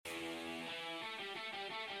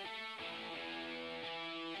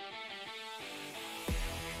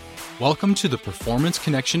Welcome to the Performance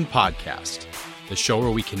Connection Podcast, the show where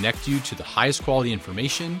we connect you to the highest quality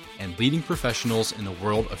information and leading professionals in the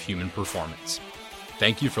world of human performance.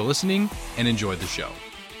 Thank you for listening and enjoy the show.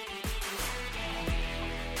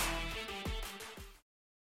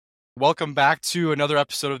 Welcome back to another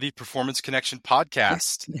episode of the Performance Connection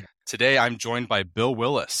Podcast. Today, I'm joined by Bill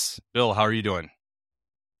Willis. Bill, how are you doing?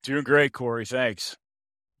 Doing great, Corey. Thanks.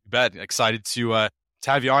 You bet. Excited to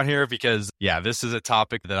have you on here because, this is a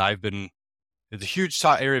topic that it's a huge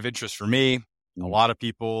area of interest for me. A lot of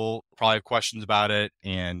people probably have questions about it,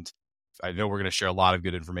 and I know we're going to share a lot of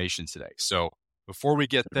good information today. So before we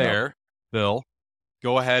get there, Bill,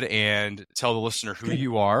 go ahead and tell the listener who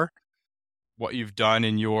you are, what you've done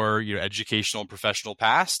in your educational and professional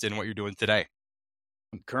past, and what you're doing today.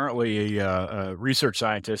 I'm currently a research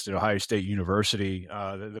scientist at Ohio State University.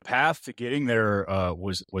 The path to getting there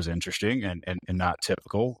was interesting and not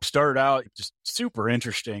typical. Started out just super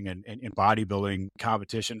interesting in bodybuilding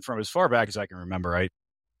competition from as far back as I can remember. I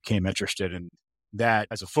became interested in that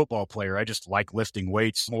as a football player. I just like lifting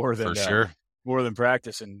weights more than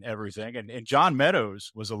practice and everything. And John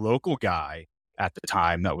Meadows was a local guy at the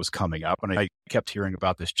time that was coming up, and I kept hearing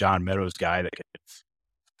about this John Meadows guy that could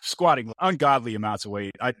squatting ungodly amounts of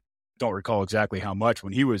weight. I don't recall exactly how much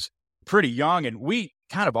when he was pretty young, and we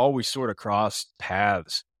kind of always sort of crossed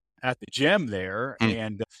paths at the gym there.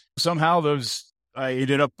 And somehow I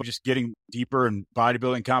ended up just getting deeper in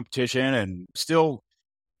bodybuilding competition and still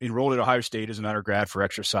enrolled at Ohio State as an undergrad for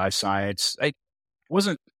exercise science. I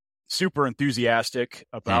wasn't super enthusiastic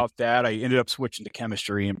about that. I ended up switching to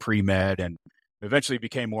chemistry and pre-med and eventually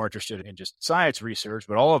became more interested in just science research,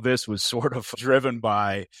 but all of this was sort of driven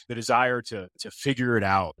by the desire to figure it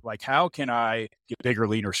out. Like, how can I get bigger,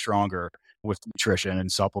 leaner, stronger with nutrition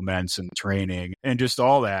and supplements and training and just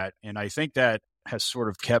all that? And I think that has sort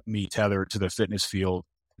of kept me tethered to the fitness field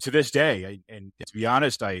to this day. And to be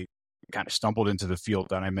honest, I kind of stumbled into the field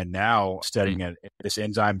that I'm in now, studying this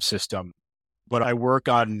enzyme system. But I work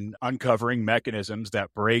on uncovering mechanisms that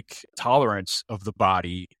break tolerance of the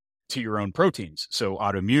body to your own proteins, so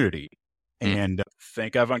autoimmunity. And I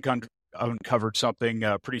think I've uncovered something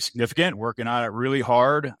pretty significant, working on it really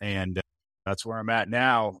hard, and that's where I'm at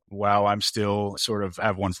now, while I'm still sort of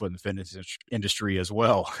have one foot in the fitness industry as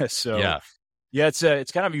well. So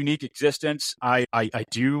it's kind of a unique existence. I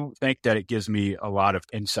do think that it gives me a lot of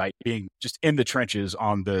insight being just in the trenches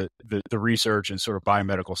on the research and sort of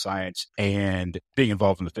biomedical science and being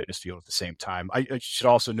involved in the fitness field at the same time. I should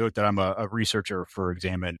also note that I'm a researcher for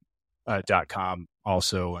Examine.com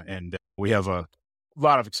also, and we have a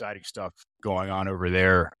lot of exciting stuff going on over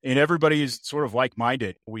there, and everybody is sort of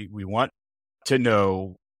like-minded. We want to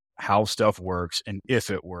know how stuff works and if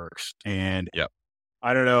it works. And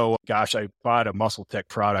I don't know, gosh, I bought a Muscle Tech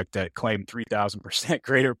product that claimed 3,000%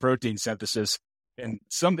 greater protein synthesis in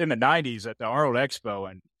the 90s at the Arnold Expo,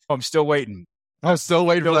 and I'm still waiting. I'm still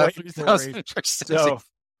waiting for that. So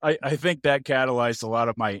I think that catalyzed a lot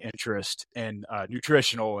of my interest in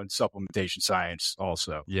nutritional and supplementation science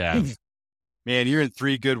also. Yeah. Man, you're in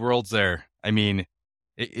three good worlds there. I mean,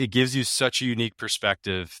 it gives you such a unique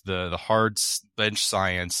perspective, the hard bench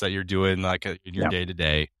science that you're doing like in your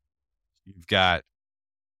day-to-day. You've got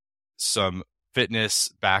some fitness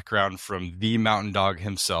background from the mountain dog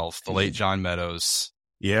himself, the late John Meadows.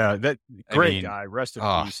 Yeah, that great guy. Rest in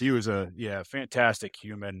peace. He was a fantastic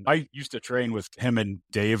human. I used to train with him and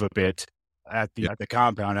Dave a bit at the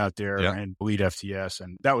compound out there and Bleed FTS,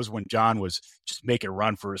 and that was when John was just making a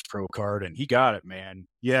run for his pro card, and he got it, man.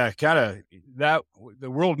 Yeah, kind of that.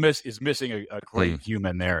 The world is missing a great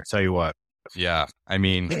human there. I'll tell you what. Yeah, I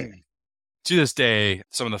mean, to this day,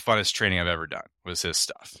 some of the funnest training I've ever done was his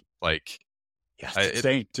stuff. Like, it's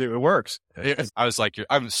insane too. It works.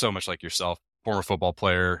 I'm so much like yourself. Former football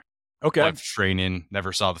player. Okay. Loved training,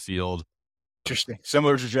 never saw the field. Interesting.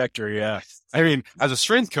 Similar trajectory, yeah. I mean, as a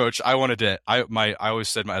strength coach, I always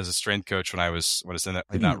said as a strength coach when I was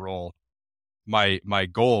in that role, my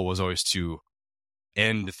goal was always to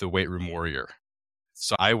end the weight room warrior.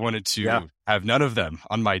 So I wanted to have none of them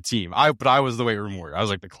on my team. But I was the weight room warrior. I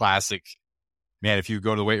was like the classic, man, if you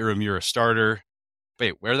go to the weight room, you're a starter.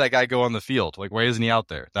 Wait, where did that guy go on the field? Like, why isn't he out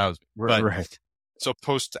there? That was right. So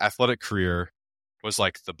post-athletic career was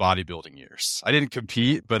like the bodybuilding years. I didn't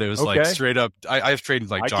compete, but it was like straight up. I've trained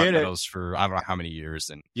like John Meadows for I don't know how many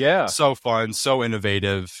years. And so fun, so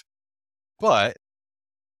innovative. But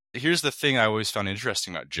here's the thing I always found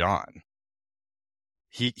interesting about John.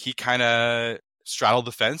 He kind of straddled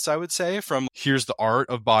the fence, I would say, from here's the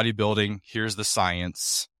art of bodybuilding, here's the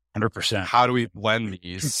science. 100%. How do we blend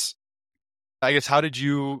these? I guess, how did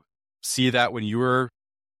you see that when you were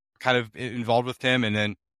kind of involved with him? And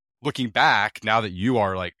then looking back, now that you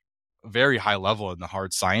are like very high level in the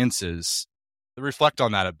hard sciences, reflect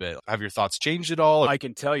on that a bit. Have your thoughts changed at all? I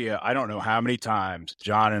can tell you, I don't know how many times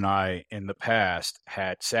John and I in the past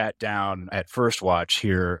had sat down at First Watch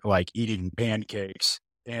here, like eating pancakes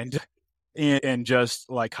and just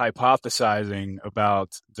like hypothesizing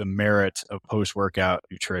about the merit of post-workout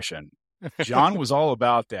nutrition. John was all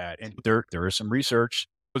about that. And there is some research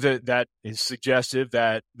that is suggestive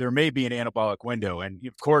that there may be an anabolic window. And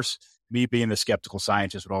of course, me being the skeptical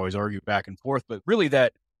scientist would always argue back and forth, but really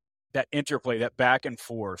that interplay, that back and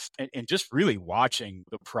forth, and just really watching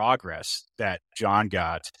the progress that John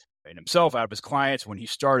got in himself, out of his clients, when he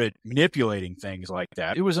started manipulating things like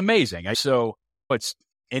that, it was amazing. So it's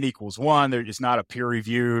N equals 1. There is not a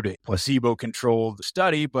peer-reviewed, placebo-controlled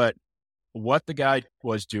study, but what the guy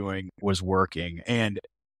was doing was working. And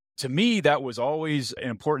to me, that was always an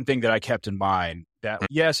important thing that I kept in mind, that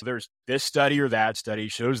yes, there's this study or that study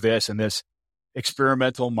shows this and this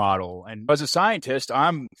experimental model. And as a scientist,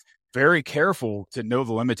 I'm very careful to know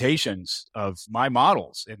the limitations of my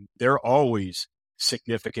models, and they're always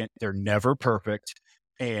significant. They're never perfect.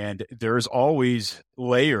 And there's always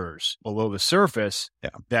layers below the surface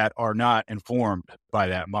that are not informed by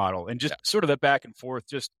that model. And just sort of that back and forth,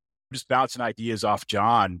 just bouncing ideas off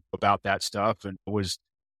John about that stuff, and it was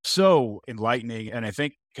so enlightening. And I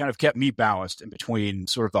think kind of kept me balanced in between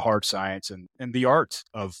sort of the hard science and the art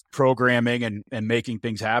of programming and making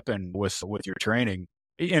things happen with your training.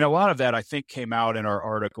 And a lot of that, I think, came out in our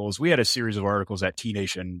articles. We had a series of articles at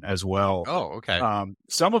T-Nation as well. Oh, okay.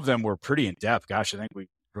 Some of them were pretty in-depth. Gosh, I think we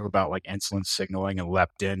wrote about like insulin signaling and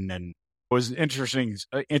leptin, and it was interesting,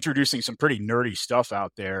 introducing some pretty nerdy stuff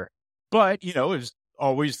out there. But, it was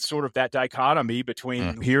always sort of that dichotomy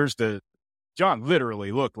between here's John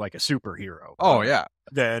literally looked like a superhero. Oh, yeah.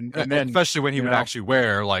 And then especially when he would actually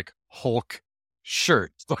wear like Hulk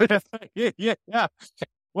shirts. yeah.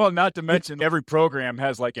 Well, not to mention every program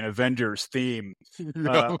has like an Avengers theme,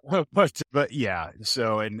 but yeah.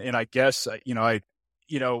 So, and I guess,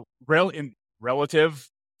 relative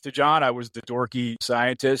to John, I was the dorky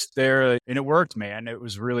scientist there, and it worked, man. It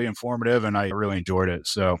was really informative and I really enjoyed it.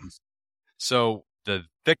 So the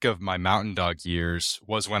thick of my mountain dog years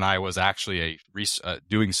was when I was actually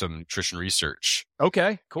doing some nutrition research.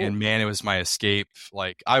 Okay, cool. And man, it was my escape.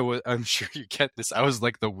 Like I'm sure you get this. I was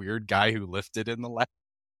like the weird guy who lifted in the lab.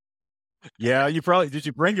 Yeah, did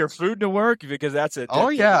you bring your food to work? Because that's it. Oh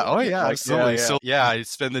yeah, like, absolutely. So I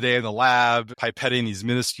spend the day in the lab pipetting these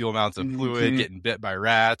minuscule amounts of fluid, getting bit by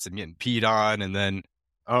rats and getting peed on, and then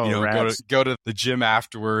go to the gym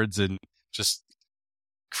afterwards and just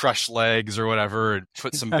crush legs or whatever, and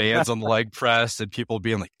put some bands on the leg press, and people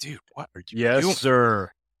being like, "Dude, what are you doing?" Yes,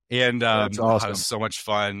 sir. And that's awesome. It was so much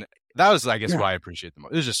fun. That was, I guess, what I appreciate the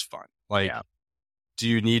most. It was just fun. Like. Yeah. Do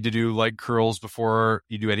you need to do leg curls before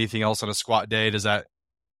you do anything else on a squat day? Do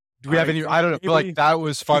we have any? I don't know. I feel like that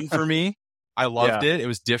was fun for me. I loved it. It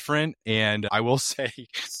was different. And I will say,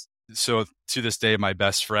 so to this day, my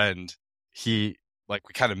best friend, we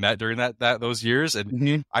kind of met during those years.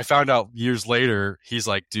 And I found out years later, he's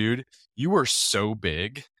like, dude, you were so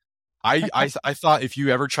big. I thought if you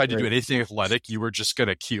ever tried to do anything athletic, you were just going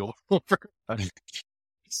to keel over.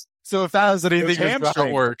 So if that has anything to do,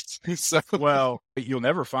 it worked. So. Well, you'll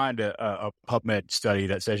never find a PubMed study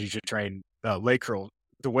that says you should train leg curl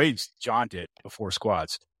the way John did before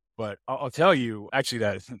squats. But I'll tell you, actually,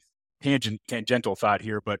 that tangential thought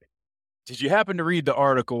here, but did you happen to read the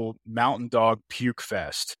article Mountain Dog Puke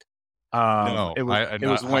Fest? No, it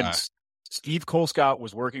was when Steve Colescott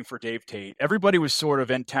was working for Dave Tate. Everybody was sort of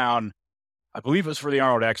in town. I believe it was for the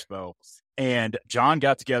Arnold Expo. And John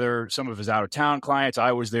got together some of his out-of-town clients.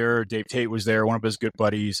 I was there. Dave Tate was there. One of his good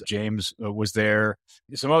buddies, James, was there.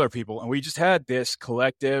 Some other people. And we just had this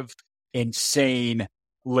collective, insane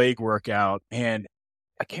leg workout. And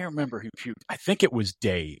I can't remember who puked. I think it was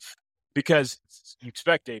Dave. Because you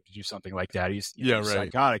expect Dave to do something like that. He's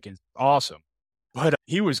psychotic and awesome. But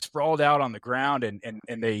he was sprawled out on the ground, and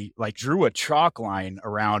they like drew a chalk line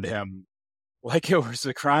around him like it was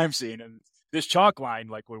a crime scene. And this chalk line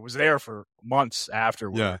was there for months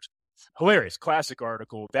afterwards. Yeah. Hilarious. Classic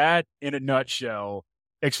article. That, in a nutshell,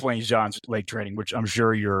 explains John's leg training, which I'm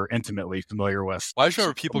sure you're intimately familiar with. Well, I just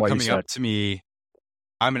remember people coming up to me,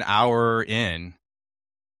 I'm an hour in,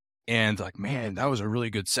 and like, man, that was a really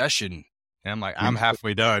good session. And I'm like, I'm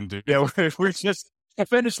halfway done, dude. Yeah, we're just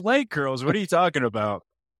finished leg curls. What are you talking about?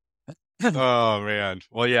 Oh man.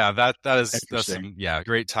 Well, yeah, that's some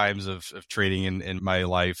great times of training in my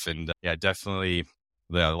life. And definitely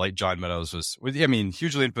the late John Meadows was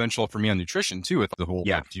hugely influential for me on nutrition too, with the whole,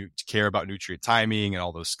 do you care about nutrient timing and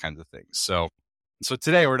all those kinds of things. So So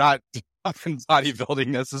today we're not talking bodybuilding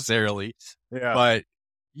necessarily, Yeah. but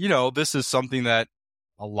this is something that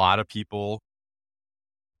a lot of people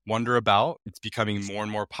wonder about. It's becoming more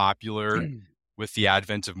and more popular with the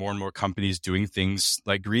advent of more and more companies doing things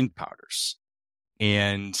like green powders.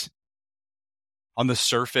 And on the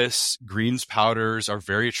surface, greens powders are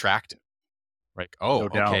very attractive. Like, No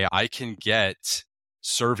doubt. okay, I can get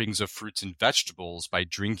servings of fruits and vegetables by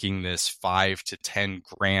drinking this 5 to 10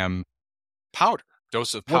 gram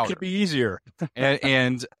dose of powder. What could be easier?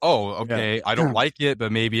 and okay, Yeah. I don't like it,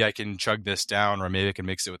 but maybe I can chug this down, or maybe I can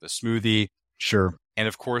mix it with a smoothie. Sure. And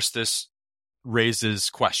of course, this raises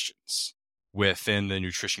questions within the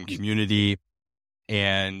nutrition community.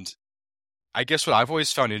 And I guess what I've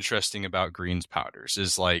always found interesting about greens powders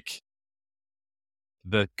is like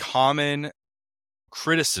the common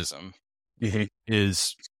criticism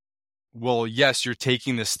is, well, yes, you're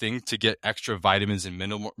taking this thing to get extra vitamins and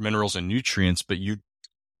minerals and nutrients, but you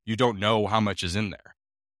don't know how much is in there.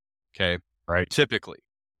 Okay. Right. Typically.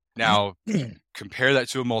 Now, compare that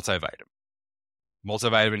to a multivitamin.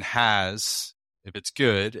 Multivitamin has, if it's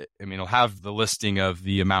good, it'll have the listing of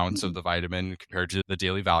the amounts of the vitamin compared to the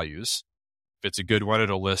daily values. If it's a good one,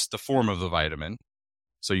 it'll list the form of the vitamin,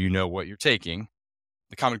 so you know what you're taking.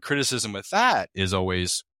 The common criticism with that is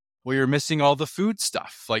always, well, you're missing all the food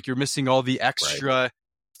stuff. Like you're missing all the extra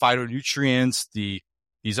phytonutrients,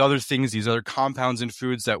 these other things, these other compounds in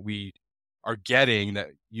foods that we are getting that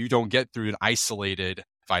you don't get through an isolated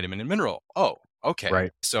vitamin and mineral. Oh, okay.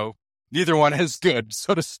 Right. So neither one is good,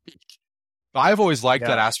 so to speak. But I've always liked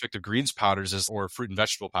that aspect of greens powders or fruit and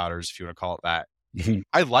vegetable powders, if you want to call it that.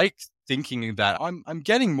 I like thinking that I'm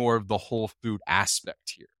getting more of the whole food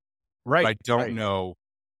aspect here. Right. But I don't know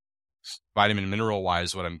vitamin and mineral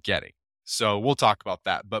wise what I'm getting. So we'll talk about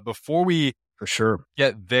that. But before we for sure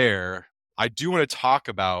get there, I do want to talk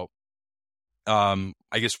about, I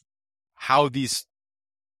guess, how these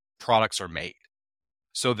products are made.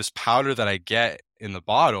 So this powder that I get in the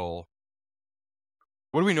bottle,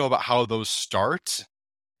 what do we know about how those start?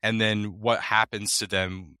 And then what happens to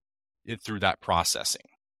them through that processing?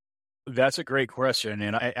 That's a great question.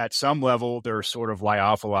 And at some level, they're sort of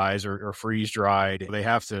lyophilized or freeze dried.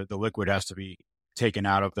 The liquid has to be taken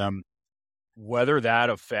out of them. Whether that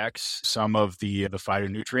affects some of the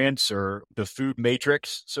phytonutrients or the food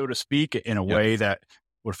matrix, so to speak, in a way that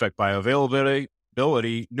would affect bioavailability,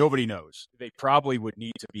 nobody knows. They probably would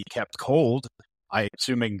need to be kept cold. I'm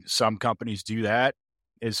assuming some companies do that.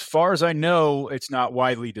 As far as I know, it's not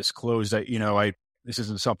widely disclosed that, this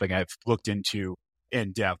isn't something I've looked into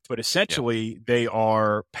in depth, but essentially they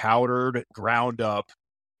are powdered, ground up,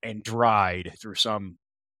 and dried through some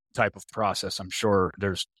type of process. I'm sure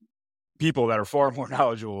there's people that are far more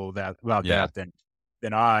knowledgeable about that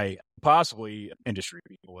than I, possibly industry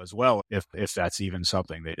people as well, if that's even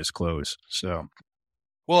something they disclose. So,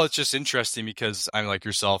 well, it's just interesting because I'm like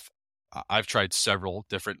yourself. I've tried several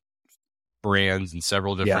different brands and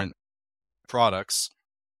several different products.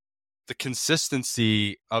 The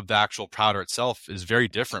consistency of the actual powder itself is very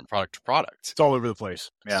different product to product. It's all over the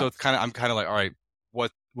place. Yeah. So I'm kind of like, all right,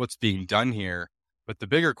 what's being done here? But the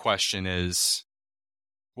bigger question is,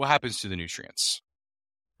 what happens to the nutrients?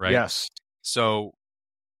 Right? Yes. So,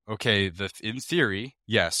 okay, in theory,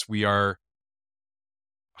 yes, we are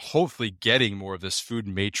hopefully getting more of this food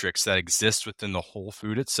matrix that exists within the whole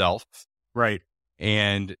food itself. Right.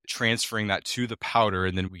 And transferring that to the powder,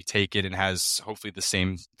 and then we take it and has hopefully the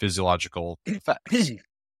same physiological effects.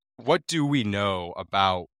 What do we know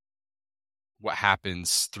about what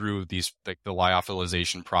happens through these, like the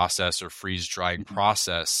lyophilization process or freeze drying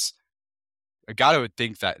process? I gotta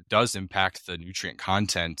think that does impact the nutrient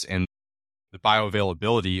content and the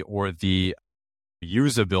bioavailability or the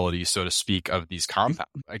usability, so to speak, of these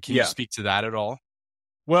compounds. Can you speak to that at all?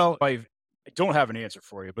 Well, I don't have an answer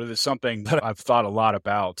for you, but it's something that I've thought a lot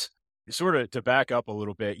about. Sort of to back up a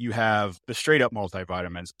little bit, you have the straight up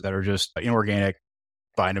multivitamins that are just inorganic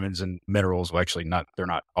vitamins and minerals. Well, actually, they're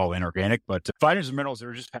not all inorganic, but vitamins and minerals that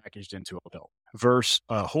are just packaged into a pill versus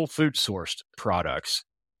whole food sourced products.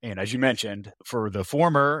 And as you mentioned, for the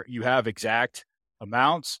former, you have exact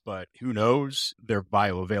amounts, but who knows their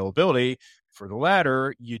bioavailability. For the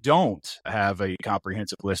latter, you don't have a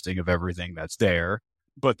comprehensive listing of everything that's there.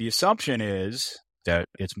 But the assumption is that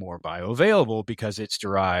it's more bioavailable because it's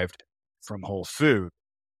derived from whole food.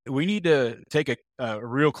 We need to take a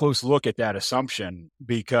real close look at that assumption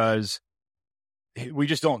because we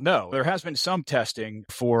just don't know. There has been some testing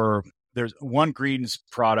there's one greens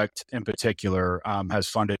product in particular has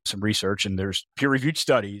funded some research, and there's peer-reviewed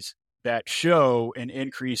studies that show an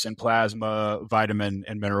increase in plasma, vitamin,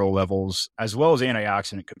 and mineral levels, as well as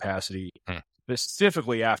antioxidant capacity,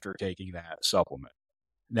 specifically after taking that supplement.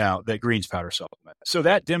 Now, that greens powder supplement. So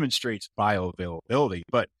that demonstrates bioavailability.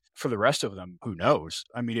 But for the rest of them, who knows?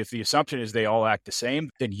 I mean, if the assumption is they all act the same,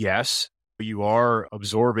 then yes, you are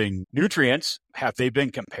absorbing nutrients. Have they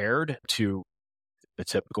been compared to the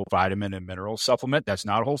typical vitamin and mineral supplement that's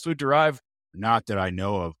not whole food derived? Not that I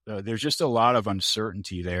know of. There's just a lot of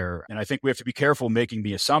uncertainty there. And I think we have to be careful making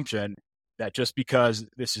the assumption that just because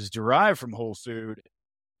this is derived from whole food,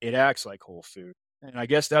 it acts like whole food. And I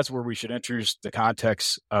guess that's where we should introduce the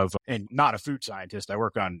context of, and not a food scientist, I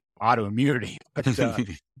work on autoimmunity, but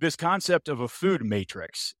this concept of a food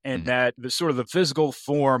matrix, and that the sort of the physical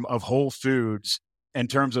form of whole foods in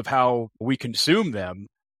terms of how we consume them,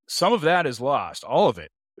 some of that is lost, all of it,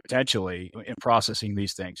 potentially, in processing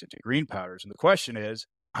these things into green powders. And the question is,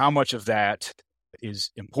 how much of that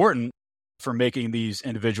is important for making these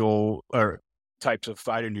individual or types of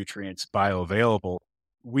phytonutrients bioavailable?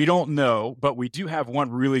 We don't know, but we do have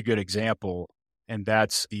one really good example, and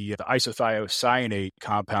that's the isothiocyanate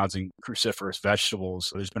compounds in cruciferous vegetables.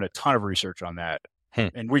 So there's been a ton of research on that,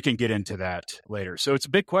 and we can get into that later. So it's a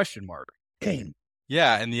big question mark.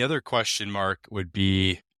 Yeah, and the other question mark would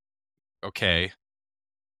be, okay,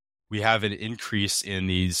 we have an increase in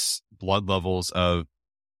these blood levels of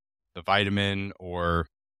the vitamin,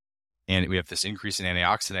 and we have this increase in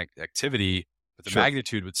antioxidant activity, but the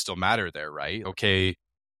magnitude would still matter there, right? Okay,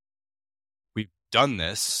 we've done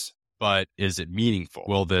this, but is it meaningful?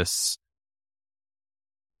 Will this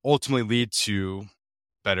ultimately lead to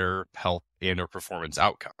better health and or performance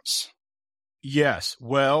outcomes? Yes.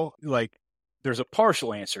 Well, there's a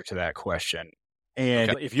partial answer to that question.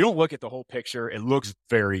 And if you don't look at the whole picture, it looks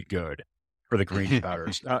very good for the green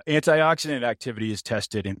powders. Antioxidant activity is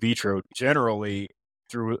tested in vitro generally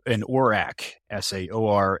through an ORAC,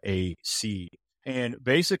 SAORAC. And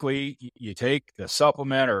basically, you take the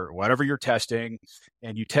supplement or whatever you're testing,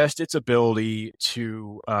 and you test its ability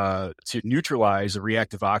to neutralize a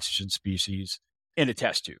reactive oxygen species in a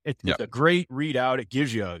test tube. It's a great readout. It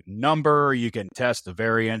gives you a number. You can test the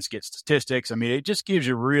variance, get statistics. I mean, it just gives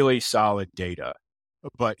you really solid data.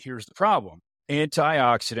 But here's the problem.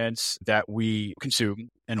 Antioxidants that we consume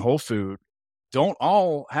in whole food don't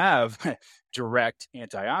all have direct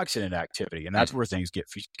antioxidant activity. And that's where things get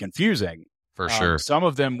confusing. For sure. Some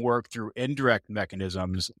of them work through indirect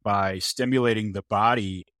mechanisms by stimulating the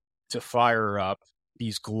body to fire up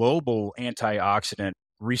these global antioxidant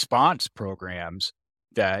response programs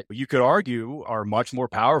that you could argue are much more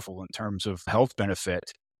powerful in terms of health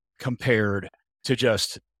benefit compared to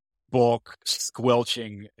just bulk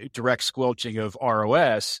squelching, direct squelching of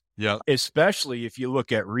ROS, especially if you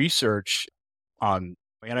look at research on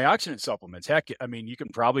antioxidant supplements. Heck, I mean, you can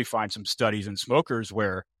probably find some studies in smokers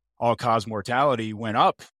where all-cause mortality went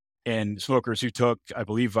up in smokers who took, I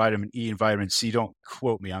believe, vitamin E and vitamin C. Don't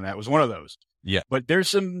quote me on that. It was one of those. Yeah. But there's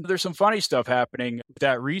some funny stuff happening with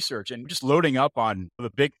that research, and just loading up on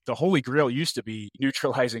the holy grail used to be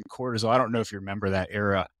neutralizing cortisol. I don't know if you remember that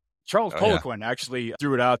era. Charles Poliquin actually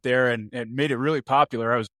threw it out there and made it really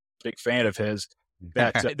popular. I was a big fan of his.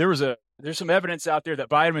 That there's some evidence out there that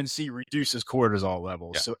vitamin C reduces cortisol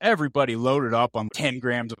levels. Yeah. So everybody loaded up on 10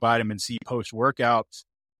 grams of vitamin C post-workouts.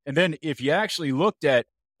 And then if you actually looked at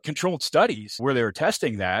controlled studies where they were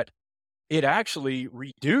testing that, it actually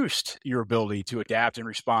reduced your ability to adapt and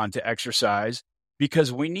respond to exercise,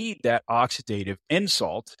 because we need that oxidative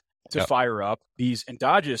insult to fire up these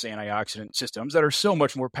endogenous antioxidant systems that are so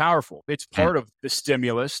much more powerful. It's part of the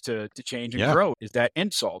stimulus to change and grow, is that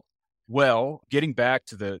insult. Well, getting back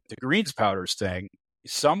to the greens powders thing,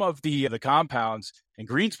 some of the compounds in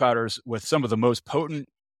greens powders with some of the most potent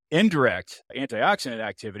indirect antioxidant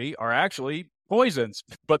activity are actually poisons,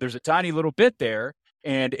 but there's a tiny little bit there.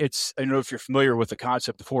 And it's, I don't know if you're familiar with the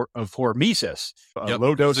concept of hormesis, a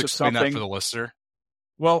low dose of something. Explain that for the listener.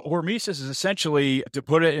 Well, hormesis is essentially, to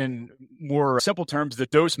put it in more simple terms, the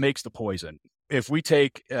dose makes the poison. If we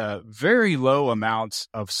take very low amounts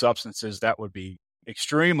of substances that would be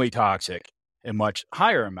extremely toxic in much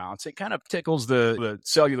higher amounts, it kind of tickles the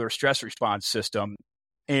cellular stress response system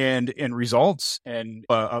and results in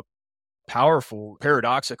a powerful,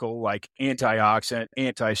 paradoxical, like antioxidant,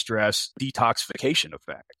 anti-stress detoxification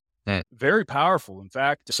effect. Very powerful. In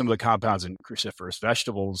fact, some of the compounds in cruciferous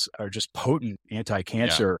vegetables are just potent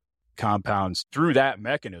anti-cancer compounds through that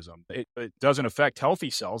mechanism. It doesn't affect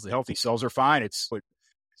healthy cells. The healthy cells are fine. It's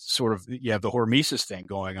sort of, you have the hormesis thing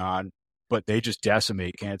going on, but they just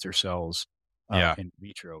decimate cancer cells in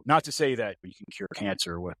vitro. Not to say that you can cure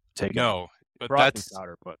cancer with taking broccoli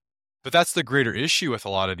powder, but that's the greater issue with a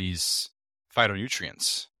lot of these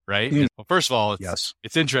phytonutrients, right? Well, first of all,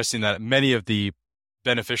 it's interesting that many of the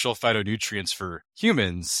beneficial phytonutrients for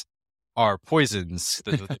humans are poisons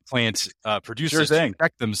that the plant produces to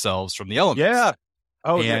protect themselves from the elements. Yeah.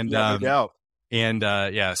 Oh, and no doubt.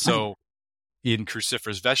 So in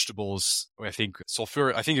cruciferous vegetables, I think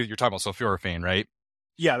you're talking about sulforaphane, right?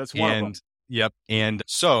 Yeah, that's one of them. Yep. And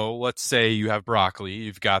so let's say you have broccoli,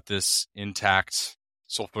 you've got this intact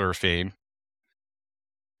sulforaphane.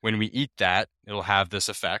 When we eat that, it'll have this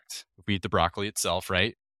effect. If we eat the broccoli itself,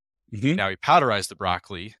 right? Mm-hmm. Now we powderize the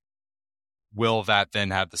broccoli. Will that then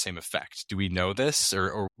have the same effect? Do we know this,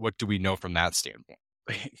 or what do we know from that standpoint?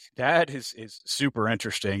 That is super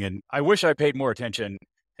interesting. And I wish I paid more attention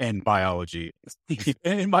in biology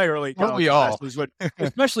in my early college classes, but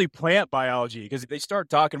especially plant biology, because they start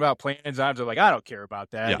talking about plant enzymes. I'm like, I don't care about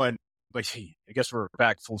that. Yeah. But I guess we're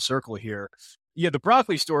back full circle here. Yeah, the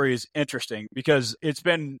broccoli story is interesting because it's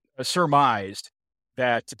been surmised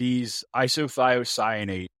that these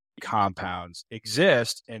isothiocyanate compounds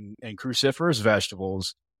exist in cruciferous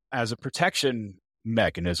vegetables as a protection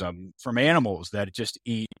mechanism from animals that just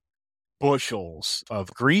eat bushels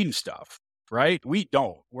of green stuff, right? We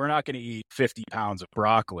don't. We're not going to eat 50 pounds of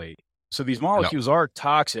broccoli. So these molecules are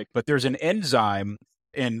toxic, but there's an enzyme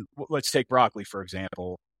in, let's take broccoli, for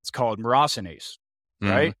example. It's called myrosinase,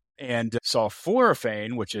 right? And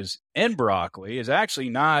sulforaphane, which is in broccoli, is actually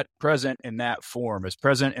not present in that form. It's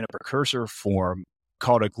present in a precursor form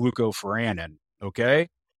called a glucophoranin, okay?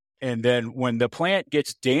 And then when the plant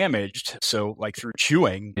gets damaged, so like through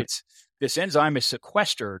chewing, this enzyme is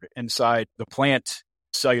sequestered inside the plant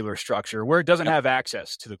cellular structure where it doesn't have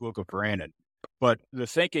access to the glucophoranin. But the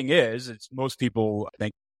thinking is, most people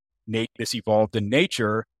think this evolved in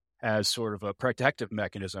nature as sort of a protective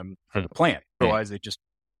mechanism for the plant. Otherwise, they just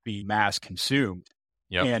be mass consumed.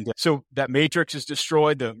 Yep. And so that matrix is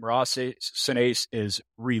destroyed. The myrosinase is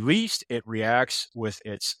released. It reacts with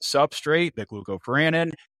its substrate, the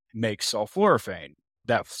glucophoranin, makes sulforaphane.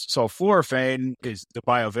 That sulforaphane is the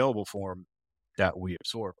bioavailable form that we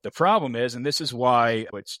absorb. The problem is, and this is why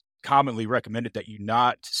it's commonly recommended that you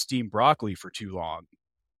not steam broccoli for too long,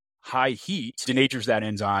 high heat denatures that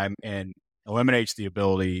enzyme and eliminates the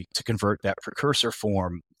ability to convert that precursor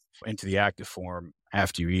form into the active form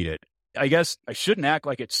after you eat it. I guess I shouldn't act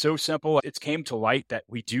like it's so simple. It's came to light that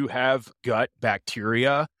we do have gut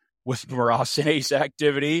bacteria with myrosinase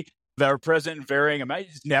activity that are present in varying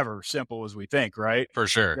amounts. It's never simple as we think, right? For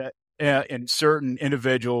sure. In certain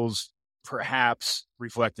individuals, perhaps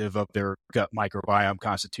reflective of their gut microbiome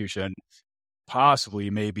constitution, possibly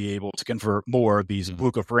may be able to convert more of these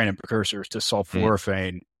glucophoranin precursors to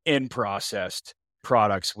sulforaphane in processed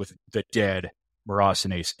products with the dead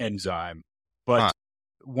myrosinase enzyme. But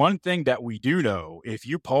one thing that we do know, if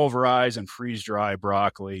you pulverize and freeze dry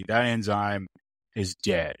broccoli, that enzyme is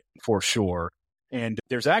dead for sure. And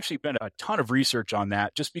there's actually been a ton of research on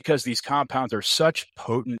that just because these compounds are such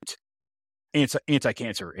potent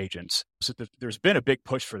anti-cancer agents. So there's been a big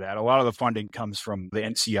push for that. A lot of the funding comes from the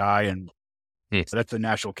NCI and that's the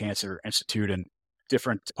National Cancer Institute and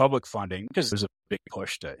different public funding because there's a big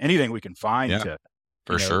push to anything we can find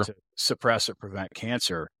to suppress or prevent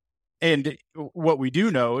cancer. And what we do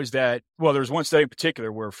know is that, well, there's one study in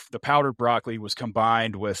particular where the powdered broccoli was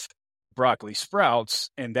combined with broccoli sprouts,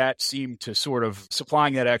 and that seemed to sort of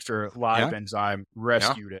supplying that extra live enzyme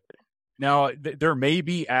rescued it. Now, there may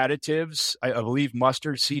be additives. I believe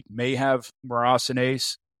mustard seed may have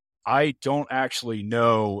myrosinase. I don't actually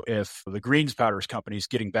know if the greens powders companies,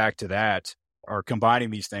 getting back to that, are combining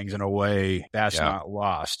these things in a way that's not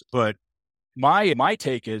lost. But my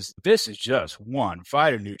take is this is just one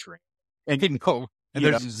phytonutrient. And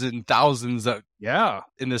there's thousands of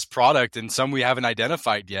in this product, and some we haven't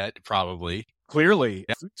identified yet, probably. Clearly,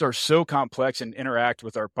 foods are so complex and interact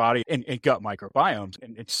with our body and gut microbiomes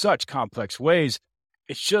in such complex ways.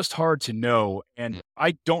 It's just hard to know. And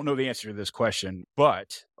I don't know the answer to this question,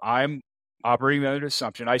 but I'm operating under the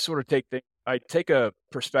assumption. I sort of take a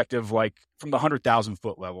perspective like from the 100,000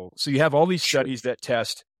 foot level. So you have all these studies that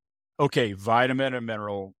test, vitamin and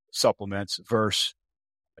mineral supplements versus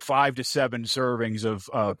 5 to 7 servings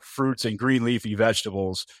of fruits and green leafy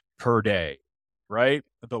vegetables per day, right?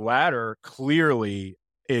 The latter clearly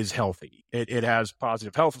is healthy. It has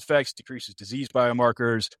positive health effects, decreases disease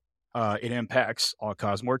biomarkers. It impacts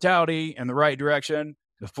all-cause mortality in the right direction.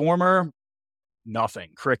 The former,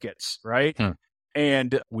 nothing, crickets, right?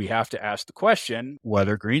 And we have to ask the question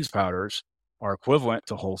whether greens powders are equivalent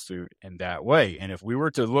to whole food in that way. And if we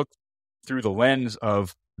were to look through the lens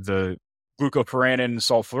of the glucophoranin,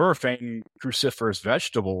 sulforaphane, cruciferous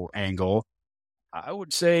vegetable angle, I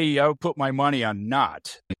would say I would put my money on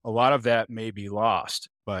not. A lot of that may be lost,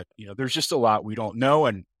 but there's just a lot we don't know.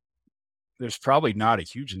 And there's probably not a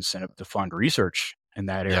huge incentive to fund research in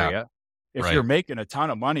that area. If right. you're making a ton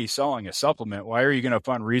of money selling a supplement, why are you going to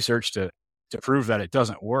fund research to prove that it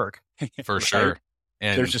doesn't work? For Right? sure.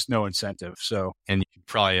 And there's just no incentive. So, and you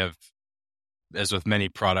probably have, as with many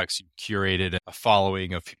products, you curated a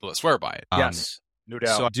following of people that swear by it. yes, no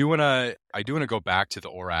doubt. So I do want to go back to the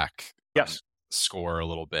ORAC yes. score a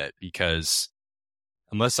little bit, because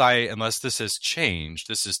unless this has changed,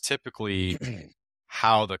 this is typically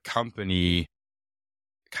how the company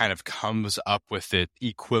kind of comes up with the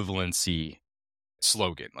equivalency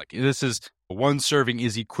slogan. Like, this is 1 serving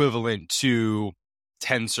is equivalent to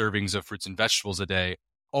 10 servings of fruits and vegetables a day.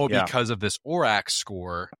 Because of this ORAC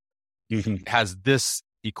score has this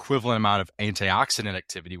equivalent amount of antioxidant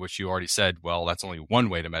activity, which you already said, well, that's only one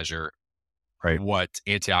way to measure what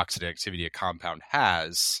antioxidant activity a compound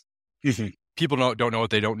has. People don't know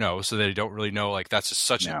what they don't know, so they don't really know, like, that's just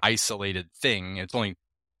such an isolated thing. It's only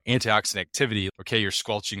antioxidant activity. Okay, you're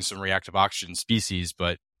squelching some reactive oxygen species,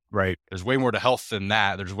 but there's way more to health than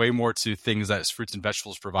that. There's way more to things that fruits and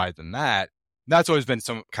vegetables provide than that. That's always been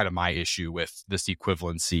some kind of my issue with this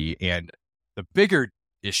equivalency. And the bigger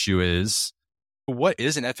issue is, what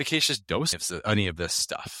is an efficacious dose of any of this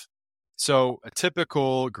stuff? So a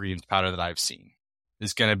typical greens powder that I've seen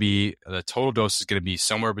is going to be, the total dose is going to be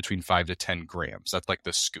somewhere between 5 to 10 grams. That's like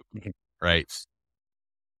the scoop, right?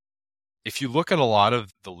 If you look at a lot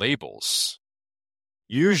of the labels,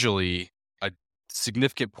 usually a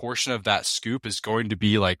significant portion of that scoop is going to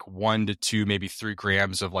be like 1 to 2, maybe 3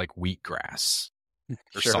 grams of like wheatgrass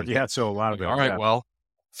or something. Yeah, so a lot of it. All right, well,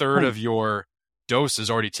 third of your dose is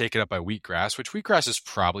already taken up by wheatgrass, which wheatgrass is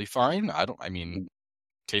probably fine.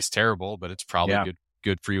 Tastes terrible, but it's probably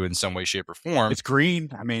good for you in some way, shape, or form. It's green.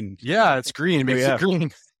 I mean, it's green. It makes it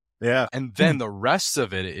green. Yeah. And then the rest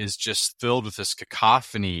of it is just filled with this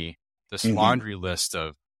cacophony, this laundry list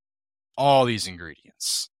of all these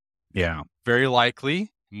ingredients. Yeah. Very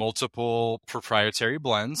likely multiple proprietary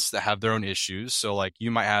blends that have their own issues. So like,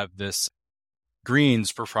 you might have this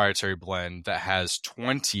greens proprietary blend that has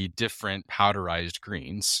 20 different powderized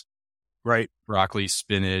greens. Right. Broccoli,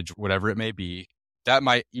 spinach, whatever it may be. That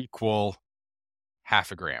might equal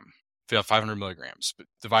half a gram, 500 milligrams. But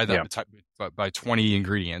divide that by 20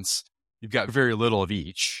 ingredients. You've got very little of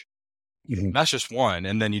each. That's just one.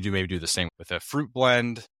 And then you maybe do the same with a fruit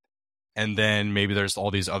blend. And then maybe there's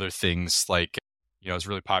all these other things like, it's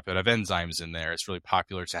really popular to have enzymes in there. It's really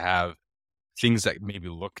popular to have things that maybe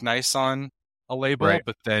look nice on a label,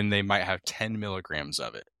 but then they might have 10 milligrams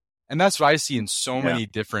of it. And that's what I see in so many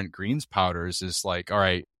different greens powders is like, all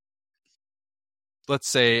right, let's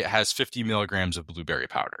say it has 50 milligrams of blueberry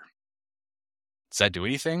powder. Does that do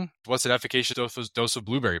anything? What's an efficacious dose of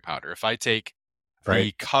blueberry powder? If I take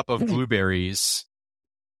the cup of blueberries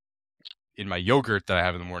in my yogurt that I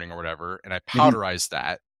have in the morning or whatever, and I powderize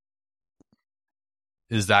that,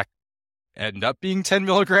 does that end up being 10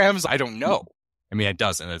 milligrams? I don't know. I mean, it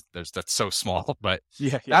doesn't. That's so small, but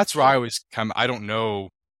that's where I always come. I don't know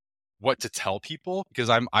what to tell people because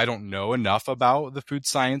I don't know enough about the food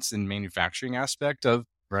science and manufacturing aspect of.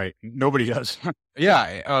 Right. Nobody does.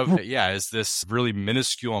 Is this really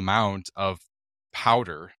minuscule amount of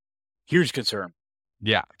powder? Huge concern.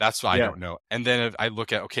 Yeah, that's why I don't know. And then if I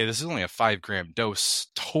look at, okay, this is only a 5-gram dose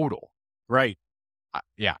total. Right.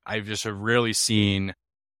 I've just rarely seen,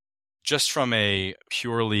 just from a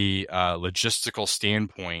purely logistical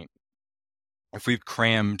standpoint, if we've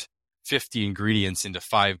crammed 50 ingredients into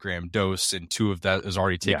 5-gram dose and 2 of that is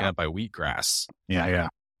already taken up by wheatgrass.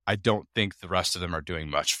 I don't think the rest of them are doing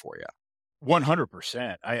much for you.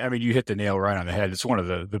 100%. I mean, you hit the nail right on the head. It's one of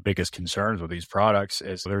the biggest concerns with these products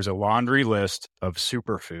is there's a laundry list of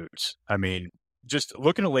superfoods. I mean, just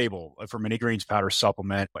look at a label for mini greens powder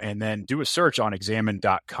supplement and then do a search on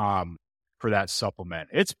examine.com for that supplement.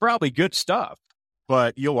 It's probably good stuff,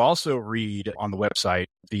 but you'll also read on the website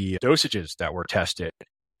the dosages that were tested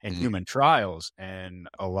in human trials. And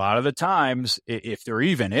a lot of the times, if there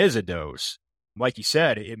even is a dose, like you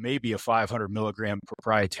said, it may be a 500 milligram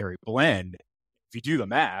proprietary blend. If you do the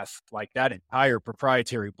math, like that entire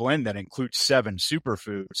proprietary blend that includes 7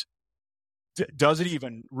 superfoods, does it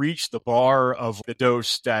even reach the bar of the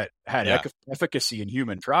dose that had efficacy in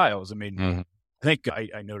human trials? I mean, I think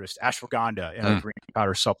I noticed ashwagandha in a green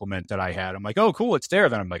powder supplement that I had. I'm like, oh, cool, it's there.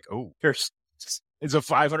 Then I'm like, oh, it's a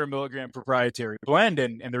 500 milligram proprietary blend,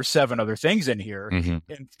 and there's 7 other things in here. And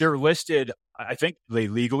they're listed, I think they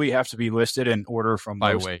legally have to be listed in order from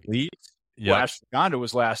most leads. Well, ashwagandha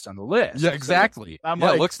was last on the list. Yeah, exactly.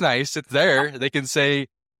 So it looks nice. It's there. They can say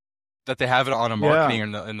that they have it on a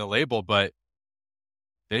marketing in the label, but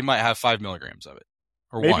they might have 5 milligrams of it.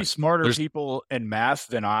 or maybe one. smarter There's people in math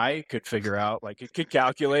than I could figure out. Like it could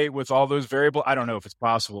calculate with all those variables. I don't know if it's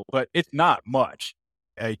possible, but it's not much.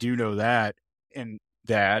 I do know that. And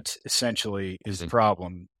that essentially is the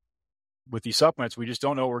problem with these supplements. We just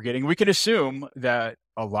don't know what we're getting. We can assume that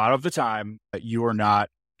a lot of the time that you are not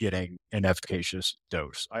getting an efficacious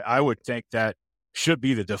dose. I would think that should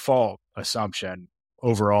be the default assumption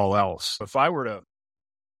over all else. If I were to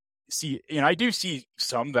see, and I do see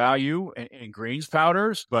some value in greens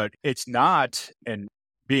powders, but it's not in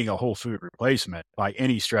being a whole food replacement by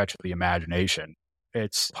any stretch of the imagination.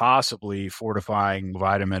 It's possibly fortifying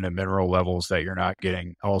vitamin and mineral levels that you're not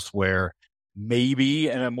getting elsewhere, maybe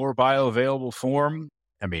in a more bioavailable form.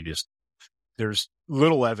 I mean, just there's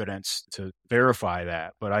little evidence to verify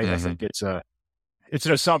that, but I think it's an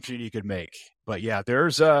assumption you could make. But yeah,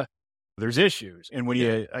 there's issues. And when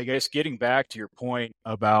you, I guess, getting back to your point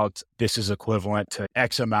about this is equivalent to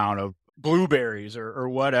X amount of blueberries or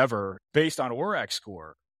whatever based on ORAC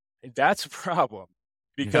score, that's a problem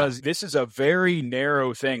because this is a very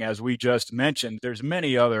narrow thing. As we just mentioned, there's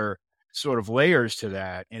many other sort of layers to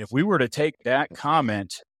that. And if we were to take that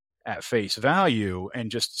comment at face value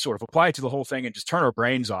and just sort of apply it to the whole thing and just turn our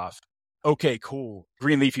brains off, okay, cool.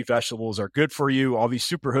 Green leafy vegetables are good for you. All these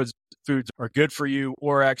superfoods are good for you.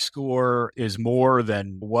 ORAC score is more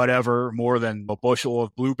than whatever, more than a bushel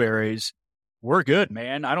of blueberries. We're good,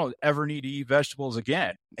 man. I don't ever need to eat vegetables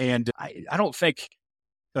again. And I don't think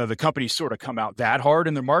the companies sort of come out that hard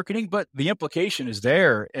in their marketing, but the implication is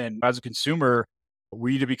there. And as a consumer,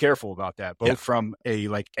 we need to be careful about that, both from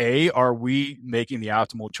are we making the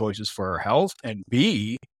optimal choices for our health? And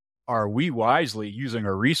B, are we wisely using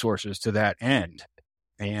our resources to that end?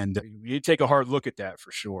 And we need to take a hard look at that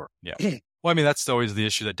for sure. Yeah. Well, I mean, that's always the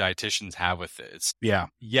issue that dietitians have with it. It's,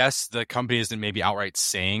 yes, the company isn't maybe outright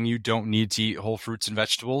saying you don't need to eat whole fruits and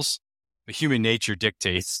vegetables, but human nature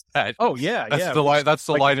dictates that. Oh, yeah. That's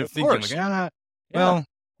the line of thinking. Like, well,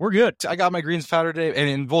 we're good. I got my greens powder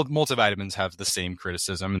today. And both multivitamins have the same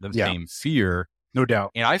criticism and the same fear. No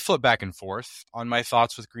doubt. And I flip back and forth on my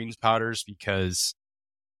thoughts with greens powders because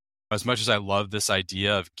as much as I love this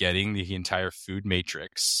idea of getting the entire food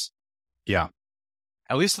matrix,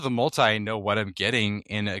 at least with the multi, I know what I'm getting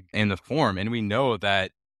in the form, and we know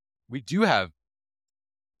that we do have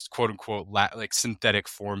quote unquote like synthetic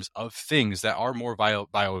forms of things that are more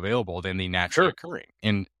bioavailable than the naturally occurring,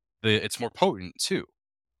 and it's more potent too,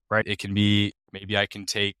 right? It can be maybe I can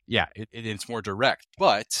take it's more direct,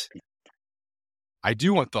 but I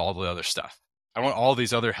do want all the other stuff. I want all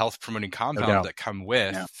these other health promoting compounds that come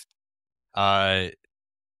with the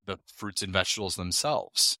fruits and vegetables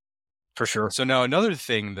themselves. For sure. So now another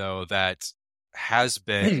thing, though, that has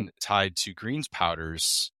been tied to greens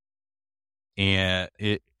powders, and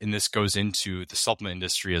this goes into the supplement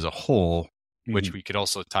industry as a whole, which we could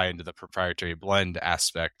also tie into the proprietary blend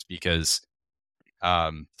aspect, because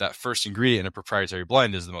that first ingredient in a proprietary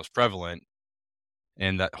blend is the most prevalent,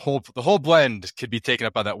 and the whole blend could be taken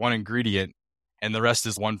up by that one ingredient, and the rest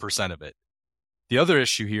is 1% of it. The other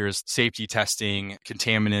issue here is safety testing,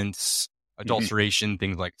 contaminants, adulteration,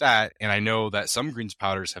 things like that. And I know that some greens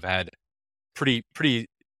powders have had pretty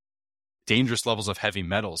dangerous levels of heavy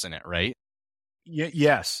metals in it, right?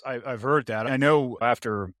 Yes, I've heard that. I know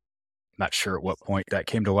after, I'm not sure at what point that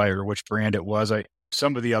came to light or which brand it was.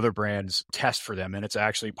 Some of the other brands test for them, and it's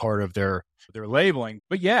actually part of their labeling.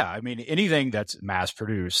 But yeah, I mean, anything that's mass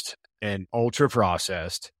produced and ultra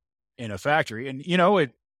processed in a factory, and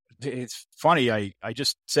it's funny. I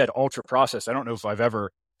just said ultra processed. I don't know if I've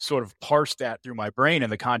ever sort of parsed that through my brain in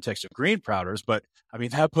the context of green powders, but I mean,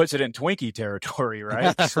 that puts it in Twinkie territory,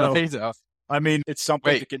 right? So, I mean, it's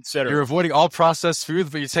something to consider. You're avoiding all processed foods,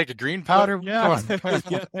 but you take a green powder? Yeah,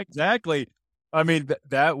 exactly. I mean,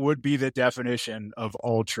 that would be the definition of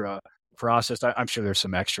ultra processed. I'm sure there's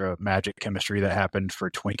some extra magic chemistry that happened for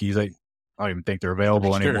Twinkies. I don't even think they're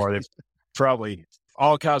available anymore. They've probably,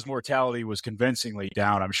 all-cause mortality was convincingly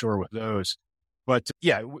down, I'm sure, with those. But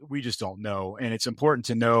yeah, we just don't know. And it's important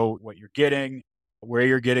to know what you're getting, where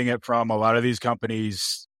you're getting it from. A lot of these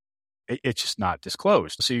companies, it's just not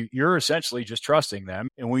disclosed. So you're essentially just trusting them.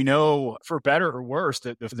 And we know, for better or worse,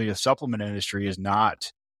 that the supplement industry is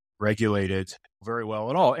not regulated very well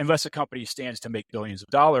at all, unless a company stands to make billions of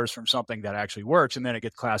dollars from something that actually works. And then it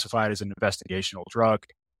gets classified as an investigational drug.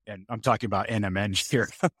 And I'm talking about NMN here.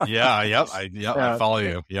 I follow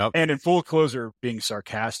you. Yep. And in full closure, being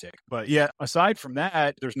sarcastic. But yeah, aside from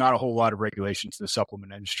that, there's not a whole lot of regulations to the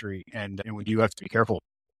supplement industry. And we do have to be careful.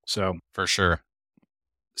 So for sure.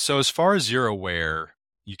 So as far as you're aware,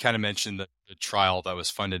 you kind of mentioned the trial that was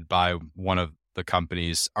funded by one of the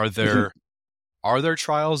companies. Are there Are there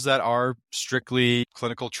trials that are strictly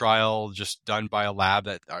clinical trial, just done by a lab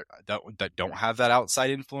that don't have that outside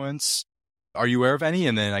influence? Are you aware of any?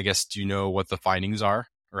 And then I guess, do you know what the findings are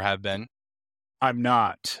or have been? I'm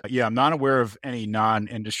not. Yeah, I'm not aware of any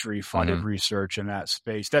non-industry funded research in that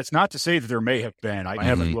space. That's not to say that there may have been. I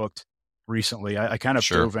haven't looked recently. I kind of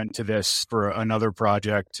dove into this for another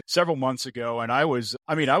project several months ago. And I was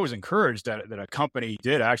encouraged that a company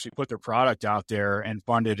did actually put their product out there and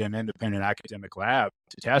funded an independent academic lab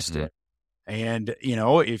to test it. And,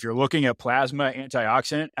 if you're looking at plasma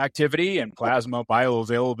antioxidant activity and plasma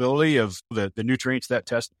bioavailability of the nutrients that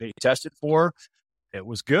they tested for, it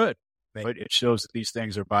was good. It shows that these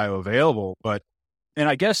things are bioavailable. And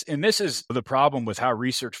I guess, and this is the problem with how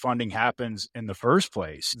research funding happens in the first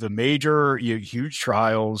place. The major, huge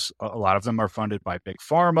trials, a lot of them are funded by big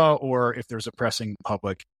pharma, or if there's a pressing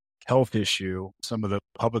public health issue, some of the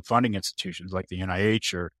public funding institutions like the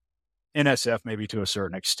NIH or NSF, maybe to a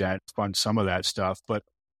certain extent, fund some of that stuff. But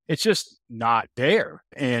it's just not there.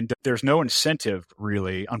 And there's no incentive,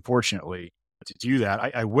 really, unfortunately, to do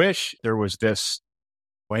that. I wish there was this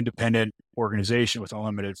independent organization with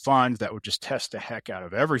unlimited funds that would just test the heck out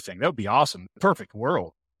of everything. That would be awesome. Perfect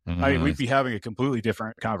world. I mean, we'd be having a completely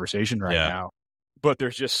different conversation right now, but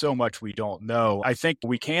there's just so much we don't know. I think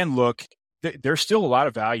we can look, there's still a lot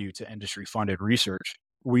of value to industry funded research.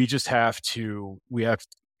 We just and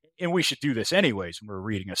we should do this anyways when we're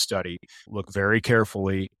reading a study, look very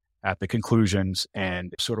carefully at the conclusions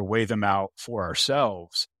and sort of weigh them out for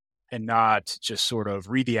ourselves, and not just sort of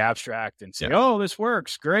read the abstract and say, oh, this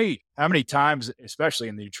works, great. How many times, especially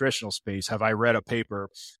in the nutritional space, have I read a paper,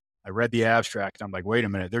 I read the abstract, and I'm like, wait a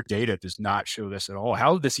minute, their data does not show this at all.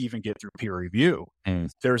 How did this even get through peer review?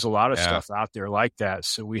 There's a lot of stuff out there like that.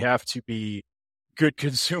 So we have to be good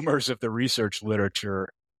consumers of the research literature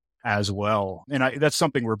as well. And that's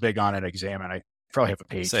something we're big on at Examine. I probably have a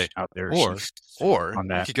page out there. Or on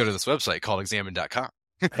that. You could go to this website called examine.com.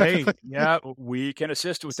 Hey, we can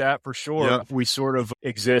assist with that for sure. Yeah. We sort of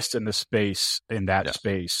exist in the space,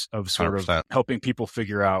 space of sort 100%. Of helping people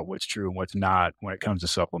figure out what's true and what's not when it comes to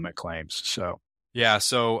supplement claims. So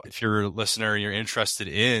if you're a listener, you're interested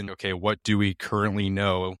in, what do we currently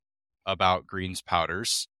know about greens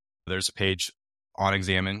powders? There's a page on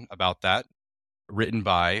Examine about that, written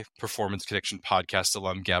by Performance Connection podcast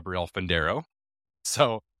alum Gabrielle Fendero.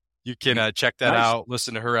 So you can check that out,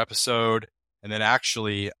 listen to her episode. And then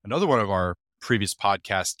actually another one of our previous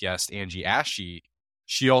podcast guests, Angie Ashey,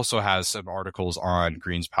 she also has some articles on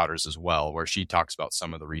greens powders as well, where she talks about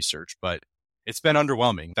some of the research, but it's been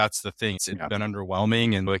underwhelming. That's the thing. It's been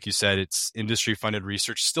underwhelming. And like you said, it's industry funded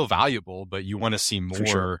research, still valuable, but you want to see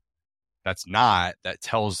more that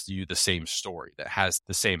tells you the same story, that has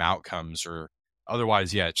the same outcomes, or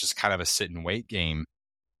otherwise, it's just kind of a sit and wait game.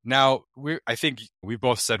 Now, I think we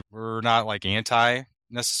both said we're not like anti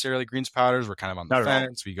necessarily greens powders. We're kind of on the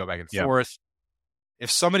fence. We go back and forth.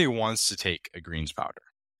 If somebody wants to take a greens powder,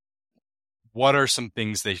 what are some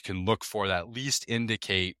things they can look for that at least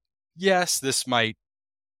indicate, yes, this might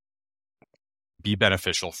be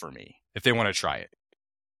beneficial for me if they want to try it?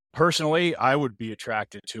 Personally, I would be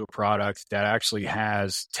attracted to a product that actually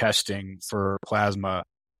has testing for plasma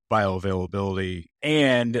bioavailability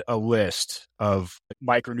and a list of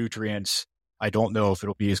micronutrients. I don't know if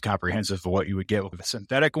it'll be as comprehensive as what you would get with the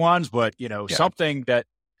synthetic ones, but something that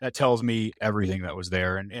tells me everything that was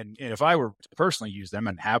there. And if I were to personally use them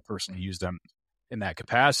and have personally used them in that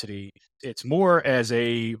capacity, it's more as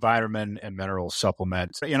a vitamin and mineral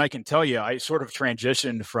supplement. And I can tell you, I sort of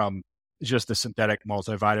transitioned from just the synthetic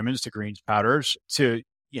multivitamins to greens powders to,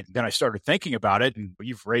 then I started thinking about it, and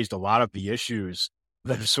you've raised a lot of the issues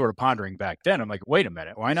that I was sort of pondering back then. I'm like, wait a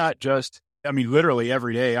minute, why not just, literally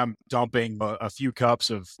every day I'm dumping a few cups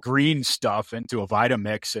of green stuff into a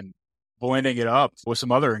Vitamix and blending it up with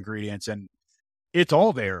some other ingredients, and it's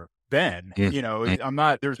all there then. There's no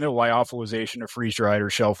lyophilization or freeze dried or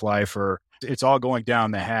shelf life, or it's all going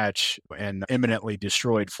down the hatch in imminently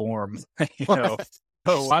destroyed form. So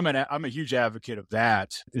I'm a huge advocate of that.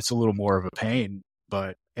 It's a little more of a pain,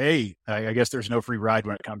 but hey, I guess there's no free ride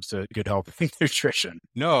when it comes to good health and nutrition.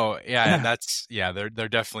 No, there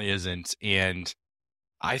definitely isn't. And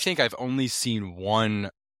I think I've only seen one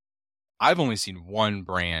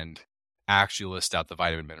brand actually list out the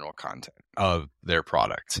vitamin mineral content of their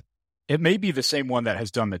product. It may be the same one that has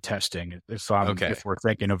done the testing, if we're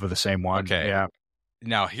thinking of the same one. Okay. Yeah.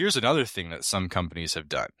 Now, here's another thing that some companies have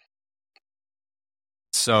done.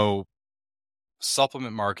 So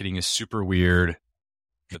supplement marketing is super weird.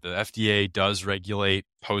 The FDA does regulate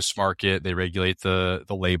post-market. They regulate the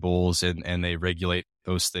labels and they regulate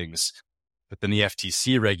those things. but then the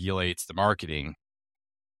FTC regulates the marketing.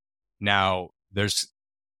 Now,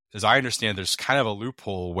 as I understand, there's kind of a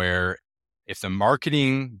loophole where if the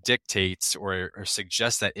marketing dictates or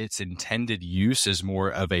suggests that its intended use is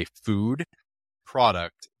more of a food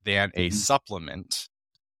product than a supplement,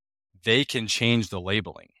 they can change the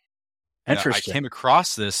labeling. Interesting. I came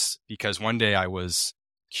across this because one day I was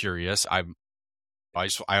curious. I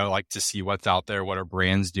like to see what's out there, what are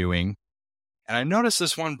brands doing. And I noticed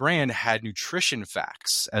this one brand had nutrition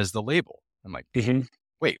facts as the label. I'm like,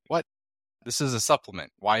 wait, what? This is a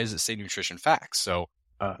supplement. Why does it say nutrition facts? So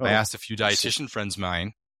I asked a few dietitian friends of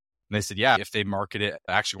mine, and they said, yeah, if they market it.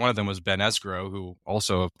 Actually, one of them was Ben Esgro, who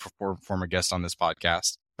also a former guest on this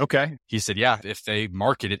podcast. Okay. He said, yeah, if they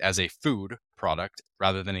market it as a food product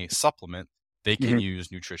rather than a supplement, they can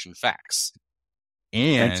use nutrition facts.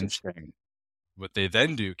 And what they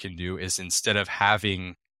then can do is instead of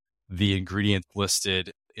having the ingredient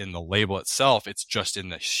listed in the label itself, it's just in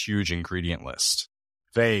the huge ingredient list.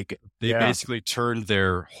 Vague. They basically turned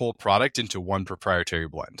their whole product into one proprietary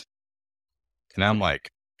blend. And I'm like,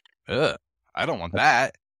 I don't want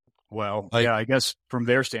that. Well, I guess from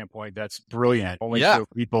their standpoint, that's brilliant. Only show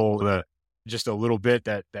people just a little bit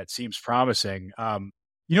that seems promising.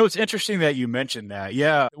 It's interesting that you mentioned that.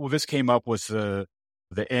 Yeah. Well, this came up with the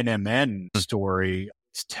NMN story.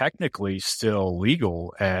 It's technically still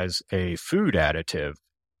legal as a food additive.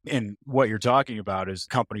 And what you're talking about is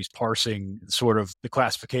companies parsing sort of the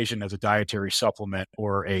classification as a dietary supplement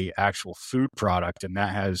or a actual food product. And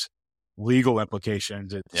that has legal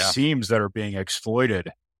implications. It seems that are being exploited.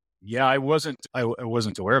 Yeah, I wasn't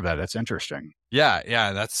aware of that. That's interesting. Yeah.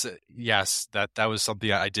 That was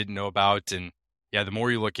something I didn't know about. And yeah, the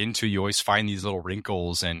more you look into, you always find these little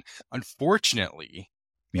wrinkles. And unfortunately,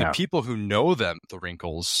 the people who know the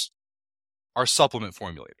wrinkles are supplement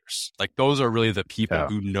formulators. Like those are really the people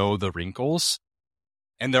who know the wrinkles.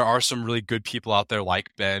 And there are some really good people out there like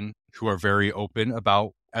Ben who are very open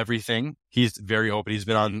about everything. He's very open. He's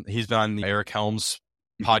been on the Eric Helms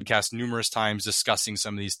podcast numerous times discussing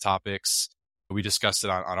some of these topics. We discussed it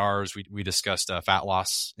on ours. We discussed fat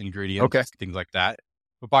loss ingredients, things like that.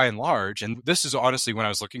 But by and large, and this is honestly when I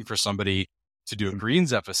was looking for somebody to do a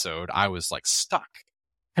greens episode, I was like stuck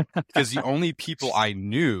because the only people I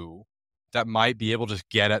knew that might be able to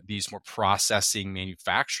get at these more processing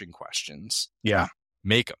manufacturing questions,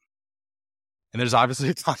 make them. And there's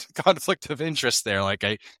obviously a conflict of interest there.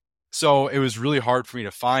 So it was really hard for me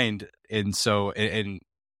to find. And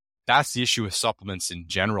that's the issue with supplements in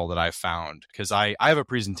general that I've found, because I have a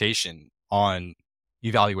presentation on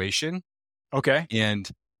evaluation. Okay. And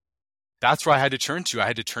that's where I had to turn to. I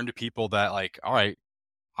had to turn to people that all right,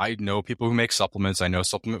 I know people who make supplements. I know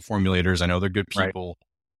supplement formulators. I know they're good people. Right.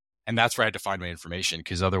 And that's where I had to find my information,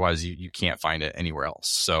 because otherwise you can't find it anywhere else.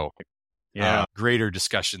 So greater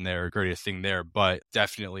discussion there, greater thing there, but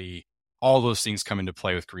definitely all those things come into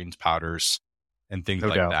play with greens powders and things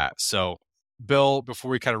like that. So Bill,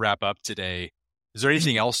 before we kind of wrap up today, is there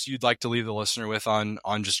anything else you'd like to leave the listener with on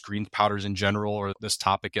just greens powders in general or this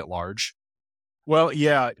topic at large? Well,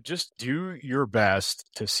 just do your best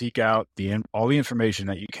to seek out all the information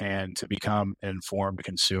that you can to become an informed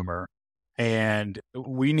consumer. And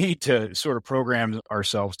we need to sort of program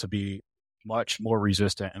ourselves to be much more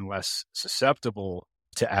resistant and less susceptible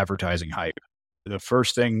to advertising hype. The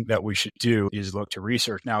first thing that we should do is look to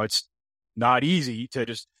research. Now, it's not easy to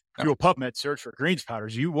just do a PubMed search for greens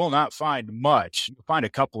powders. You will not find much. You'll find a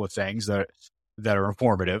couple of things that are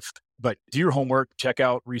informative, but do your homework. Check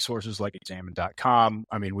out resources like examine.com.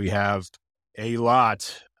 I mean, we have a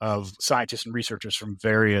lot of scientists and researchers from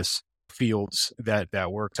various fields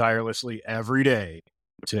that work tirelessly every day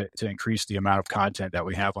to increase the amount of content that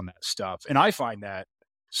we have on that stuff. And I find that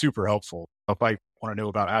super helpful. If I want to know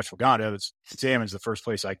about ashwagandha, Examine's the first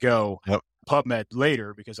place I go. PubMed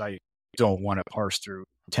later, because I don't want to parse through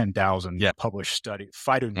 10,000 published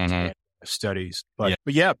phytonutrient studies. But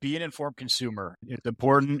be an informed consumer. It's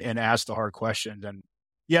important, and ask the hard questions. And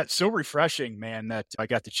it's so refreshing, man, that I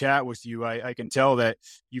got to chat with you. I can tell that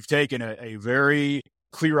you've taken a very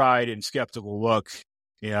clear-eyed and skeptical look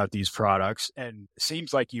at these products. And it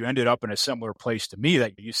seems like you ended up in a similar place to me,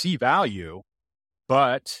 that you see value.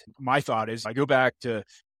 But my thought is I go back to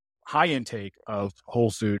high intake of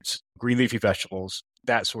whole foods, green leafy vegetables,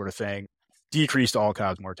 that sort of thing, decreased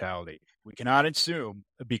all-cause mortality. We cannot assume,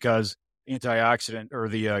 because antioxidant or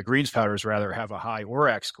the greens powders rather have a high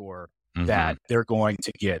ORAC score, that they're going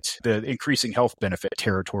to get the increasing health benefit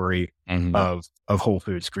territory of whole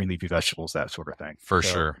foods, green leafy vegetables, that sort of thing. For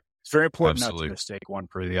sure. It's very important not to mistake one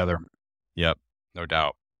for the other. Yep, no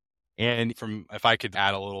doubt. And if I could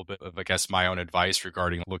add a little bit of, I guess, my own advice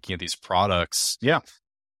regarding looking at these products. Yeah.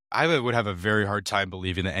 I would have a very hard time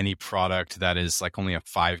believing that any product that is like only a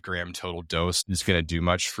 5-gram total dose is going to do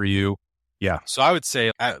much for you. Yeah. So I would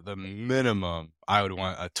say at the minimum, I would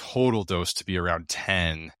want a total dose to be around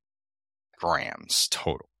 10 grams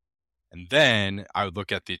total. And then I would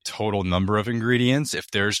look at the total number of ingredients.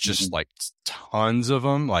 If there's just like tons of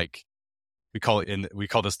them, like we call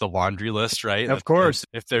this the laundry list, right? Of course.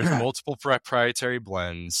 If there's multiple proprietary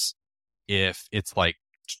blends, if it's like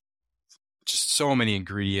just so many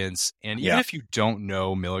ingredients, and even if you don't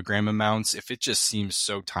know milligram amounts, if it just seems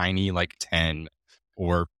so tiny, like 10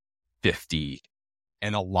 or 50,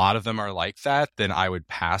 and a lot of them are like that, then I would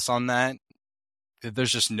pass on that.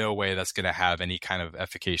 There's just no way that's going to have any kind of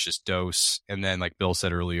efficacious dose. And then, like Bill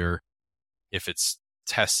said earlier, if it's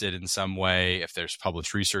tested in some way, if there's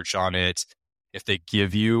published research on it, if they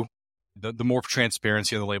give you the more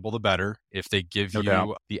transparency on the label, the better. If they give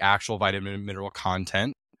you the actual vitamin and mineral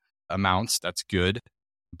content amounts, that's good.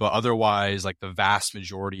 But otherwise, like the vast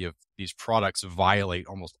majority of these products violate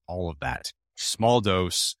almost all of that. Small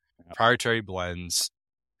dose, proprietary blends,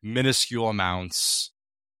 minuscule amounts,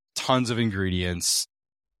 tons of ingredients.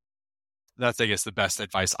 That's, I guess, the best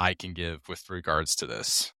advice I can give with regards to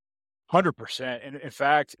this. 100%. And in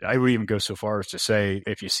fact, I would even go so far as to say,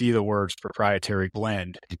 if you see the words proprietary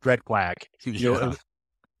blend, red flag, you'll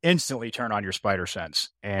instantly turn on your spider sense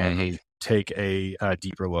and take a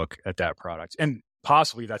deeper look at that product. And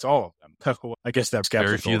possibly that's all of them. I guess that's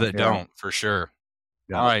very few that don't, for sure.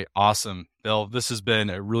 Yeah. All right. Awesome. Bill, this has been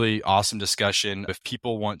a really awesome discussion. If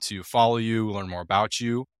people want to follow you, learn more about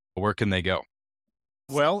you, where can they go?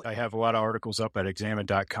 Well, I have a lot of articles up at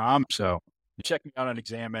examine.com. So check me out on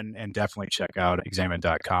Examine, and definitely check out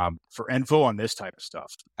examine.com for info on this type of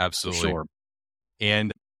stuff. Absolutely. For sure.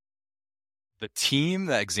 And the team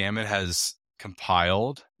that Examine has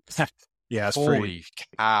compiled, it's holy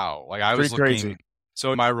cow. Like I was looking, crazy.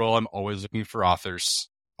 So in my role, I'm always looking for authors,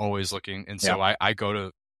 always looking. And so I go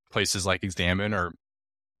to places like Examine or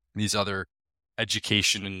these other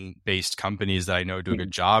education-based companies that I know do a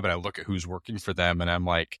good job, and I look at who's working for them, and I'm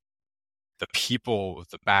like, the people with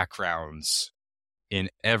the backgrounds in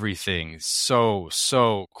everything, so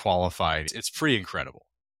qualified. It's pretty incredible.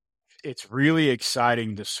 It's really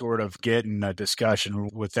exciting to sort of get in a discussion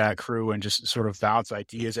with that crew and just sort of bounce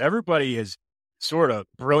ideas. Everybody is sort of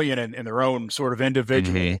brilliant in their own sort of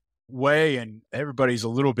individual way, and everybody's a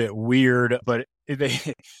little bit weird, but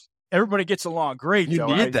everybody gets along great. You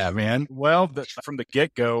need that, man. Well, from the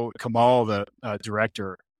get-go, Kamal, the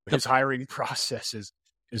director, his hiring process is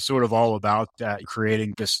sort of all about that,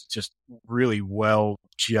 creating this just really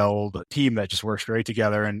well-gelled team that just works great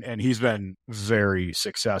together. And he's been very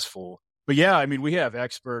successful. But yeah, I mean, we have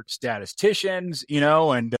expert statisticians,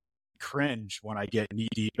 and cringe when I get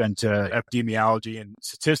knee-deep into epidemiology and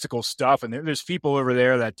statistical stuff. And there's people over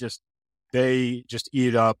there that they just eat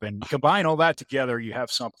it up, and combine all that together, you have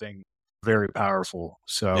something very powerful.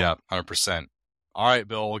 So yeah, 100%. All right,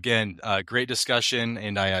 Bill, again, great discussion,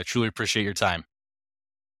 and I truly appreciate your time.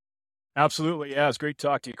 Absolutely. Yeah, it's great to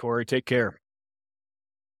talk to you, Corey. Take care.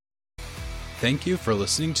 Thank you for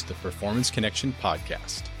listening to the Performance Connection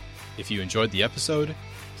podcast. If you enjoyed the episode,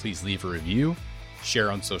 please leave a review,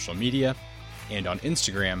 share on social media, and on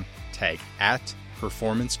Instagram, tag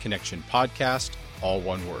 @Performance Connection Podcast, all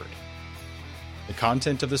one word. The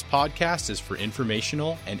content of this podcast is for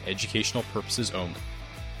informational and educational purposes only.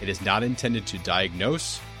 It is not intended to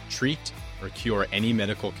diagnose, treat, or cure any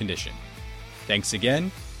medical condition. Thanks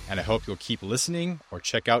again, and I hope you'll keep listening or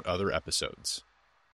check out other episodes.